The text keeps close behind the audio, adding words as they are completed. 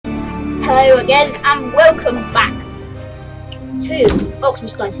Hello again, and welcome back to Orcs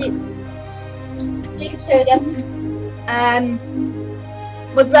Must Die 2. Jacob's here again.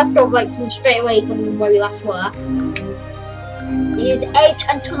 We've left off straight away from where we last were. We did edge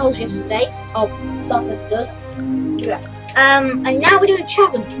and tunnels yesterday, or last episode. Yeah. And now we're doing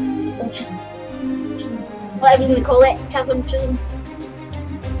chasm, or chism, whatever you're gonna call it. Chasm,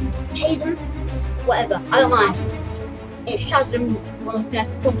 whatever. I don't mind. It's chasm when I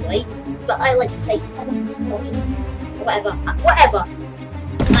pronounce it properly, but I like to say chasm or chism, or whatever. Whatever.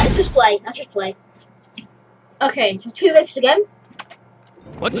 Let's just play. Okay, so 2 rifts again.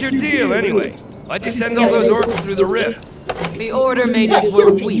 What's your deal, anyway? Why'd you send all those orcs through the rift? The Order mages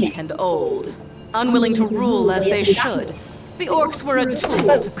were weak and old, unwilling to rule as they should. The orcs were a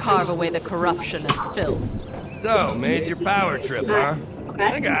tool to carve away the corruption and filth. So, made your power trip, huh? Okay.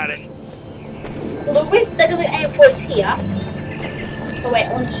 I got it. So the rift they're going to aim for is here. Oh wait,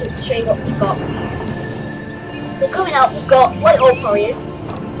 I want to show you what we've got. So coming up, we've got light orc warriors,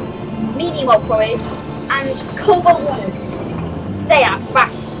 medium orc warriors, and cobalt runners. They are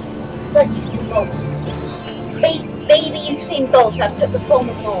fast. They're Usain Bolts. Baby Usain Bolts have took the form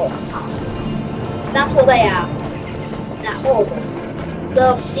of an orc. That's what they are. They're horrible.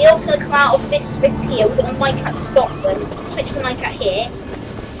 So the orcs are going to come out of this rift here. We've got a minecart to stop them. Switch to minecart here.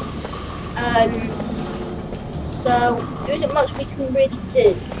 So there isn't much we can really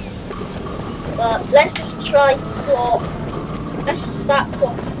do. But let's just try to plot. Let's just start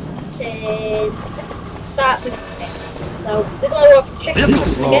plotting. Let's just start with something. So we're going to check. This'll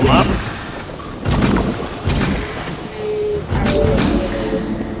slow them up.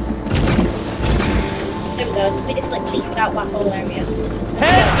 There we go. So we just leave without that whole area.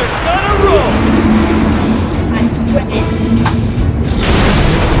 Heads are gonna roll. Right, ready.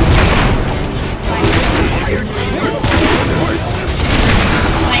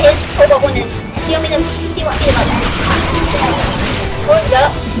 Right, here's the cobalt winners. See what I mean about this? Here we go.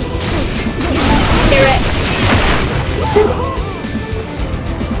 Hear it.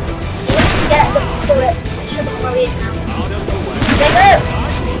 You have to get the turret. Show them where he is now. There you go.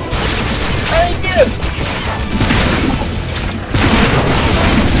 What are you doing?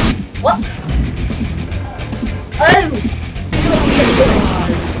 What? Oh!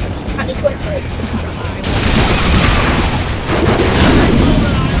 At least went for it.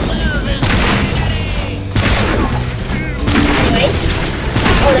 Anyways.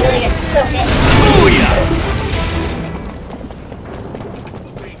 Oh, they're gonna get so hit. Oh yeah!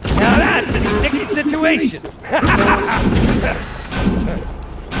 Now that's a sticky situation.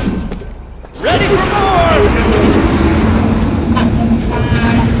 Ready for more! That's so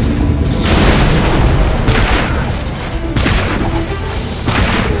fast.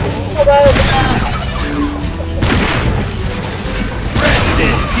 Rest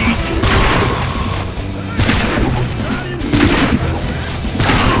in peace.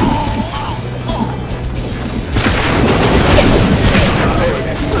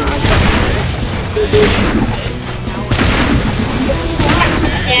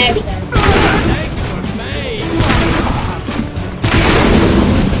 There we go.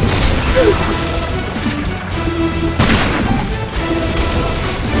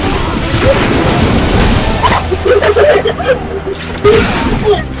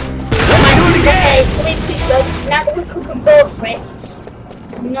 Okay, please go. Now that we're cooking both rifts,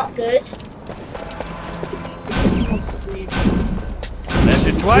 not good.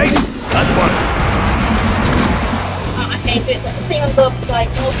 Measure twice, not once. Oh, okay, so it's like the same on both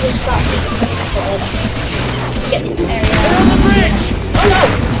sides. And also we start taking get this area. On the bridge! Oh no!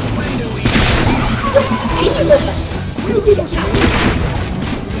 Jesus!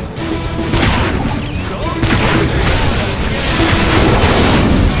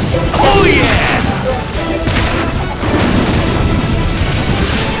 Oh yeah!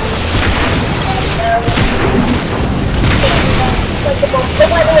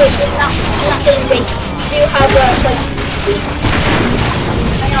 You do have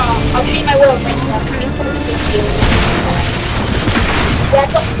hang on, I'll show you my world later. We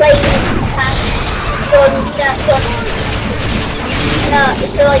have got planes and guns, guns. No,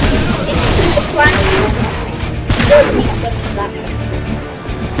 it's like it's through the planet. There's new stuff for that.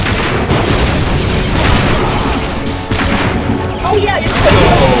 Oh yeah, So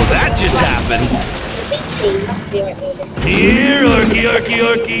that just happened. The B team must be right here. Here, orky.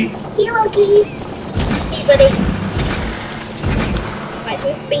 Here, Orky. Hey, buddy. Right, so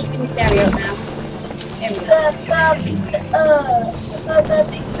we're beefing this area up now. There we go.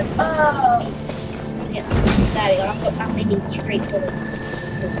 Yes, there we go. That's making straight forward.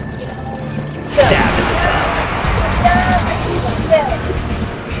 So, Stab at the top.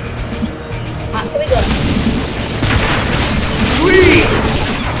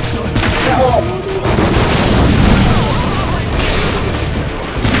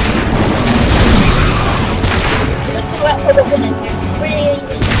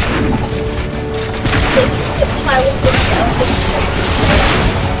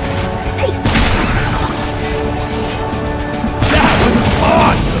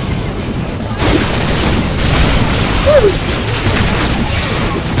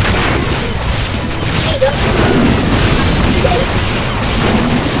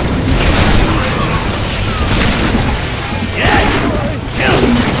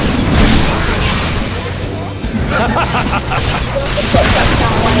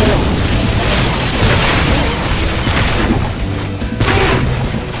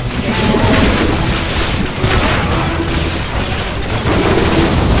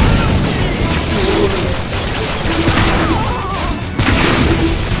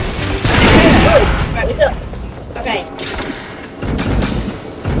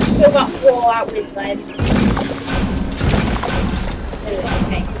 outwitted by him.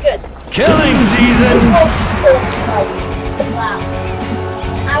 Okay, good. Killing This season! was full spike. Wow.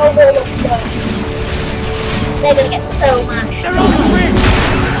 Our wall of blood. They're gonna get so mashed. They're on the bridge!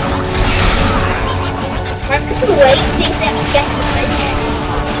 I'm just gonna wait, see if they actually get to the bridge.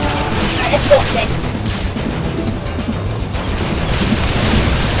 Right, let's watch this.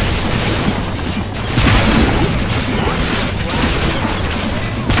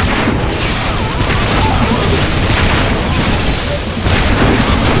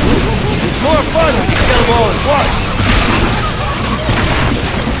 More fun when you kill them all at once!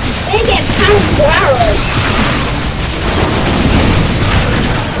 They get pounded for arrows.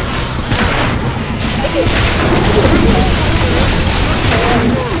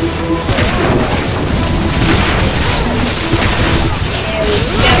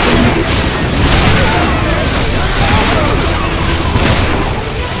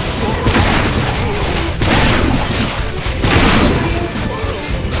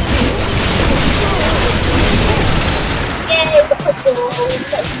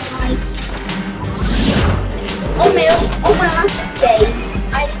 On my last game,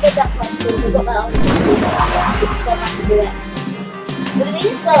 I did that last game, we got that on the screen, so I got back to do it. But it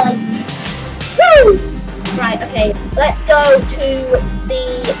is like, woo! Right, okay, let's go to the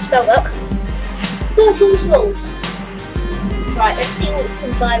spellbook. 13 skulls. Right, let's see what we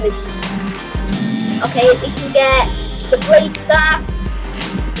can buy with these. Okay, we can get the blade staff,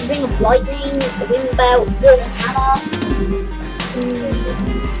 the ring of lightning, the wind belt, wall hammer.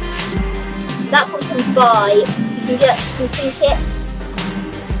 That's what we can buy. We can get some trinkets.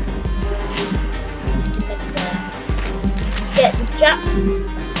 Get some japs.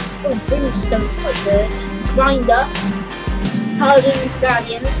 Oh, brimstone's quite good. Grinder. Paladin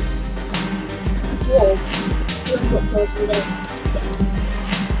Guardians. Dwarves. We haven't got dwarves in there.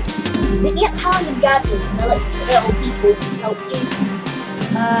 We can get Paladin Guardians. I like little people to help you.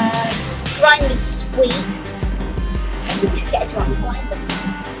 Grinder's sweet. I think we should get a grinder.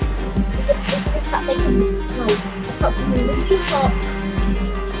 Is that big? No, it's got really hot.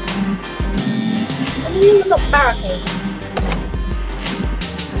 When we unlock barricades.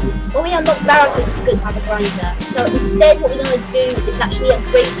 When we unlock barricades, it's good to have a grinder. So instead, what we're going to do is actually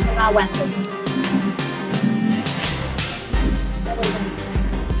upgrade some of our weapons.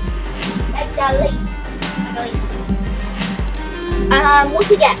 What do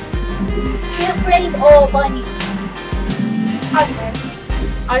we get? Should we upgrade or buy new?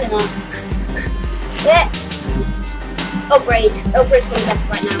 I don't know. Let's upgrade. Upgrade's probably best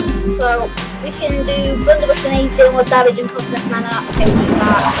right now. So we can do blunderbuss grenades, deal more damage and cost less mana. Okay, we'll do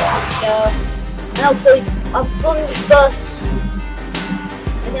that. There we go. And also our blunderbuss. We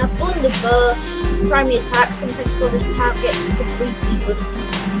can have blunderbuss, primary attack, sometimes causes target to briefly bleed.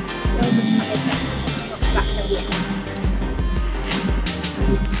 Blunderbuss primary attacks knocks back heavy enemies.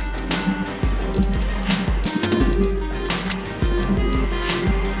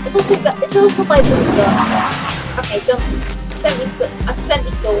 It's also by brimstone. Okay, done. I've spent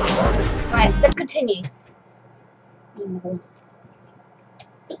these skulls. Right, let's continue. The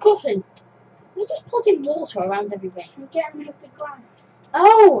crossing. We're just putting water around everywhere. We're getting rid of the grass.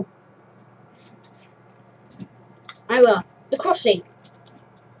 Oh! I will. The crossing.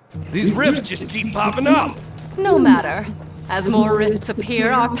 These rifts just keep popping up! No matter. As more rifts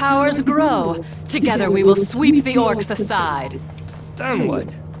appear, our powers grow. Together we will sweep the orcs aside. Then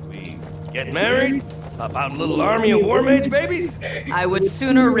what? We get married? Pop out a little army of war mage babies? I would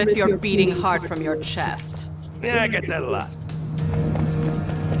sooner rip your beating heart from your chest. Yeah, I get that a lot.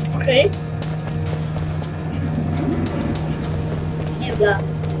 Okay. Here we go.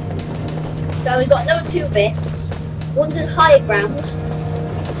 So we've got another two bits. One's in higher ground.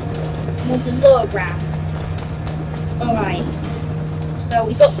 One's in lower ground. Alright. So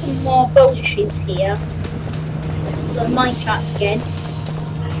we've got some more boulder shoots here. We've got mine carts again.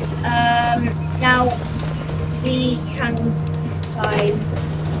 Now we can this time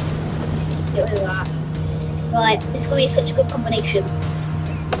let's get rid of that. Right, it's gonna be such a good combination.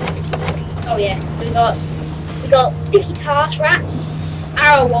 Oh yes, so we got sticky tar traps,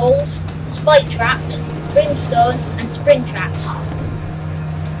 arrow walls, spike traps, brimstone, and spring traps.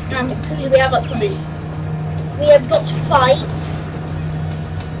 And who do we have upcoming? We have got to fight.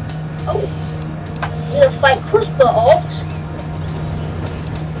 Oh, we're gonna fight crossbow orcs,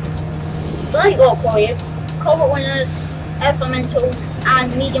 light orc warriors, cobalt winners, air elementals,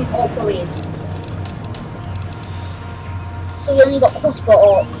 and medium orc warriors. So we only got crossbow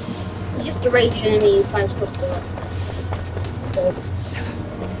orc. We're just a ranged enemy who finds crossbow orcs.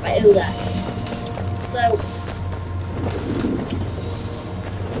 Right over there. So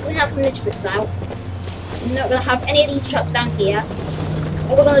coming out from this route now. We're not going to have any of these trucks down here.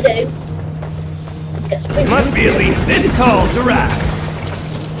 What we're going to do is get sprint. Must be at least this tall to ride.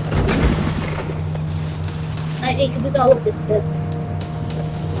 We're going to look this bit.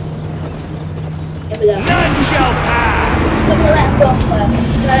 Here we go. None shall pass. We're going to let him go off first. I'm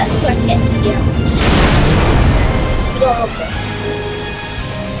just going to let him try to get to here. We're going to look this.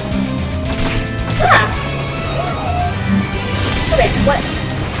 Ah! Okay, what?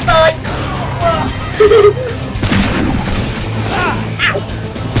 Bye! Ow!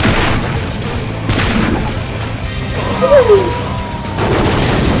 Ooh.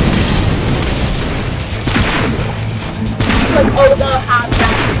 Like, oh, we're gonna have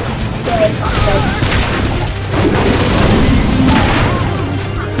that going faster.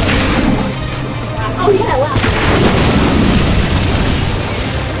 Oh yeah, wow.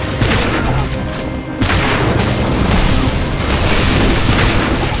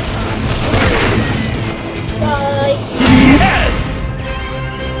 Bye. Yes!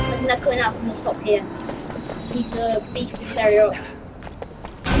 Like, not going out from the top here. He's a beefy terrier.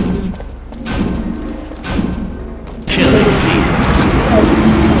 Killing season.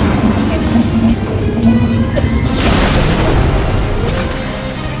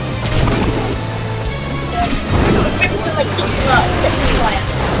 I'm just gonna like beat him up, set him on fire.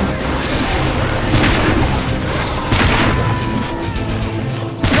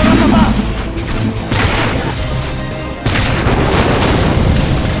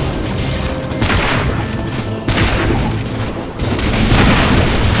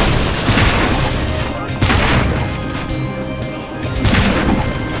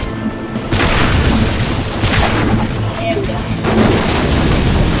 There we go.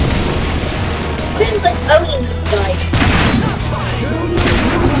 I'm just like owning these guys.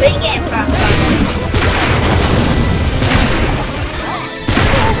 They get fast.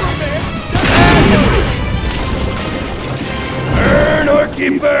 Burn, Orky,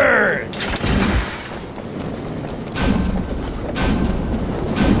 burn!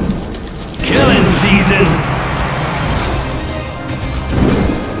 Killing season.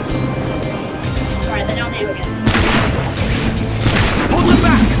 Alright, they're down there again. Hold them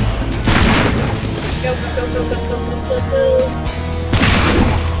back. Go, go, go, go, go, go, go, go, go.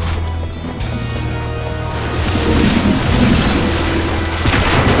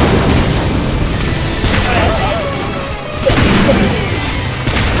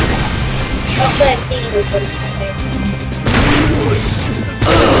 Oh, there's the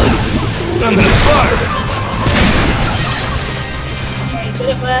other one. I'm gonna fart. Okay, good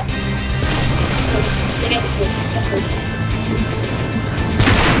at work. They get the food. That's good.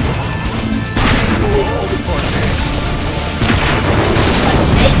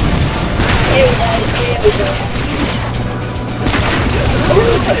 Okay. Here we go, here we go. Oh,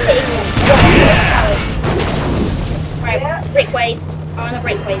 look at it. Right, break wave. I'm on a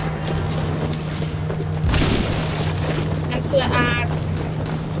break wave. I'm just gonna add.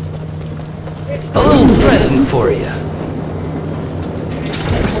 A little present for you.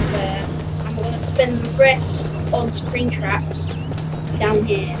 And we're gonna spin the rest on spring traps down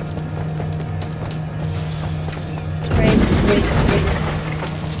here. Spring.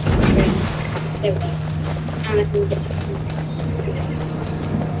 There we go. And I can get some. Let's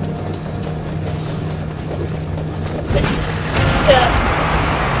go.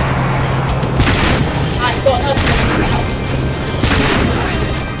 I've got enough.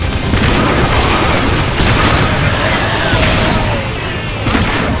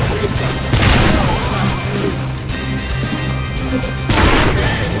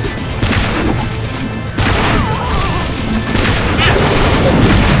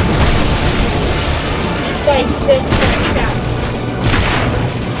 Guys, don't touch traps.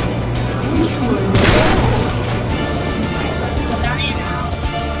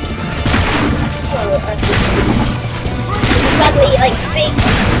 Sadly, like big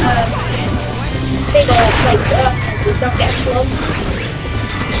orcs like don't get flown.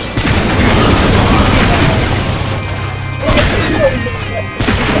 We'll make it strong this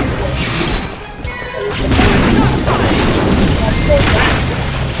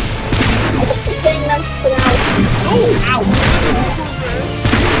I just keep hitting them for now. Ow!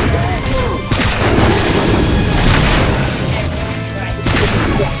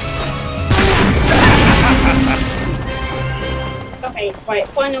 Okay, right,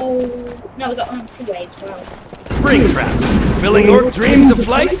 final. No, we got another 2 waves. Wow. Spring trap. Filling orc dreams of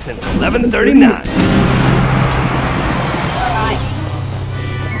flight since 1139. Alright.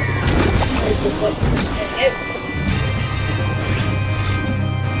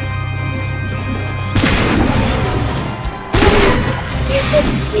 There we go.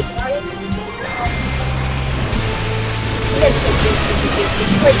 We go.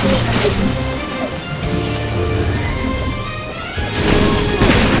 like me.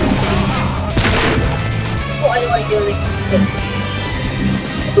 What I like doing.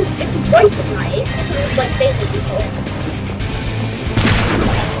 It's bright at night. It's like daily results.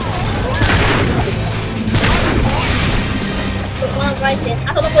 Put one guys in. I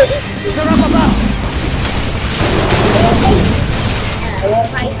don't know what it is. They're up above. Yeah, well,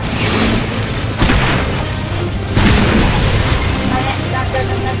 right.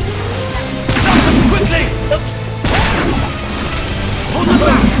 Stop them quickly! Hold them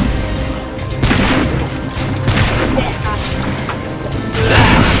back!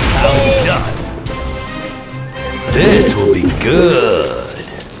 That's done. This will be good.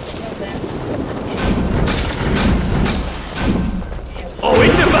 Oh,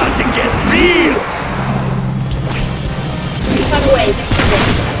 it's about to get real! By the way, this is it.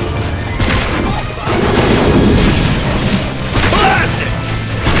 Blast it!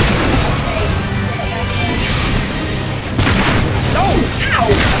 Ow!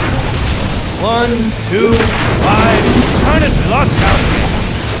 1, 2, 5. Darn it, we lost count.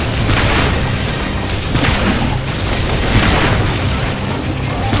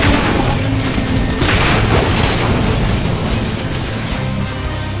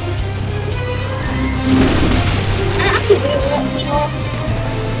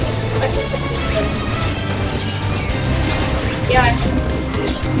 Yeah,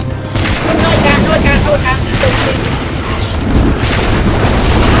 no, I can't.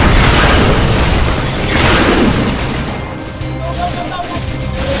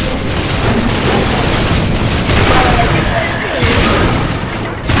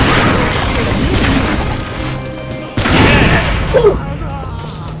 Yes!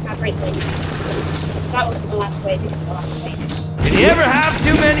 Great wave. That wasn't the last wave, this is the last wave. Did you ever have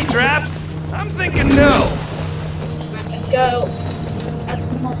too many traps? I'm thinking no. Right, let's go. Add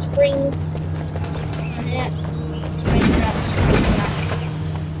some more springs. And yeah. Spring traps.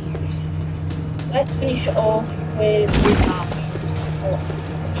 Let's finish it off with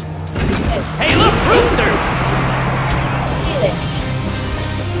Hey, look, room service! Let's do this.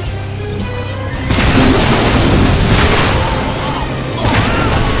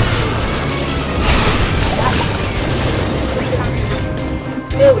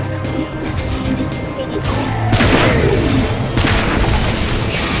 Go. Speedy.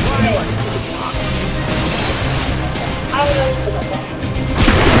 Alright. I don't know anything about that.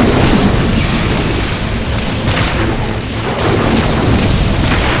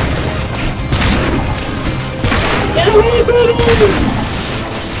 Get away, baby!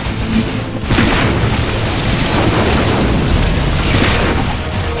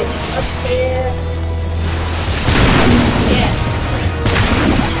 Up here. Yeah.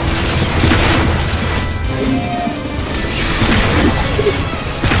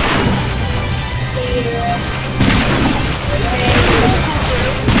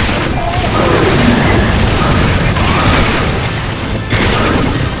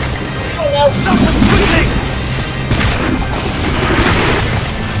 Stop them quickly!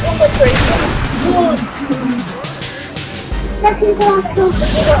 Second to last stove that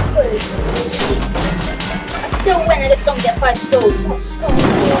we got through. I still win, I just don't get 5 stoves. That's so weird.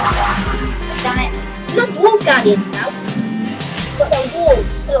 Damn it. We've got dwarf guardians now. We've got the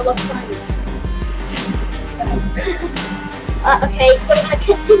wolves still alongside me. Okay, so we're going to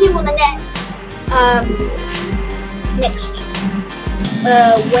continue on the next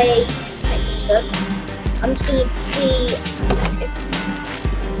way, next episode. I'm just going to see.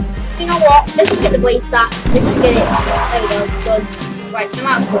 You know what? Let's just get the blade stack. Let's just get it. There we go. Done. Right, so I'm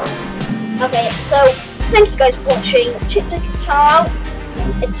out of score. Okay, so thank you guys for watching. Check the channel out.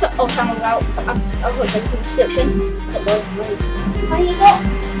 It took all channels out. I'll put them in the description. There you go.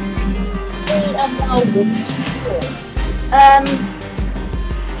 3 and 1 over 4.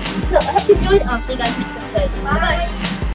 So I hope you enjoyed. I'll see you guys next episode. Bye.